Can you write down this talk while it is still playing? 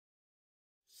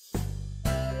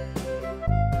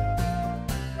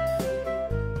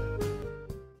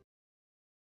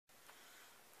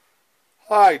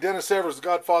Hi, Dennis Evers,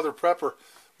 Godfather Prepper.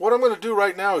 What I'm going to do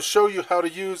right now is show you how to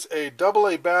use a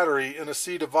AA battery in a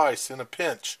C device in a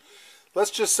pinch.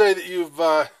 Let's just say that you've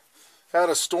had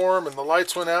a storm and the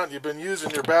lights went out and you've been using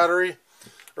your battery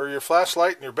or your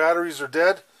flashlight and your batteries are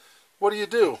dead. What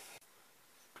do?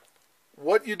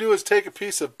 What you do is take a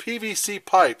piece of PVC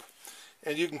pipe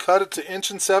and you can cut it to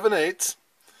 1 7/8.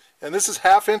 And this is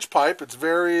 1/2 inch pipe. It's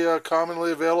very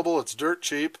commonly available. It's dirt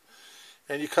cheap.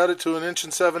 And you cut it to 1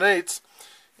 7/8.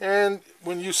 And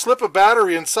when you slip a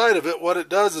battery inside of it, what it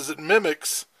does is it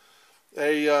mimics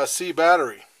a C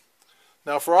battery.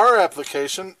 Now for our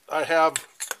application, I have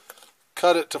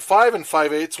cut it to 5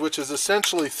 5/8, which is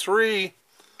essentially 3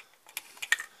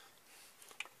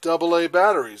 AA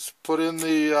batteries. Put on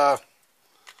the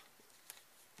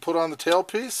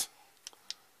tailpiece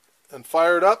and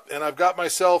fire it up, and I've got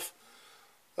myself,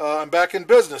 I'm back in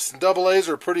business. And AA's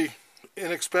are pretty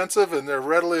inexpensive and they're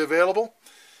readily available.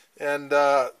 And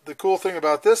the cool thing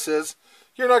about this is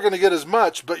you're not going to get as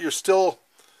much, but you're still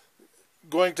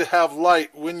going to have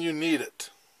light when you need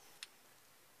it.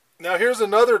 Now here's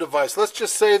another device. Let's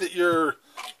just say that your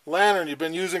lantern, you've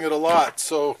been using it a lot,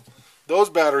 so those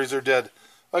batteries are dead.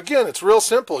 Again, it's real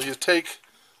simple. You take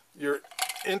your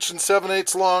 1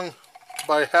 7/8 long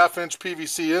by 1/2 inch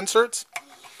PVC inserts,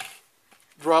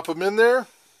 drop them in there,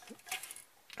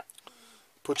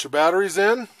 put your batteries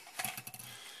in,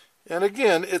 and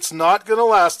again, it's not going to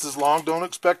last as long. Don't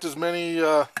expect as many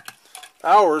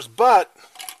hours, but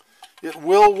it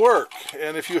will work.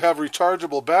 And if you have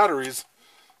rechargeable batteries,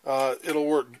 it'll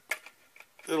work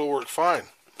fine.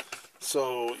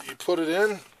 So you put it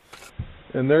in,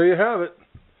 and there you have it.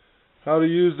 How to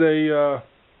use a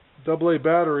AA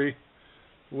battery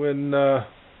when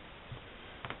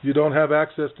you don't have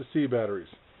access to C batteries.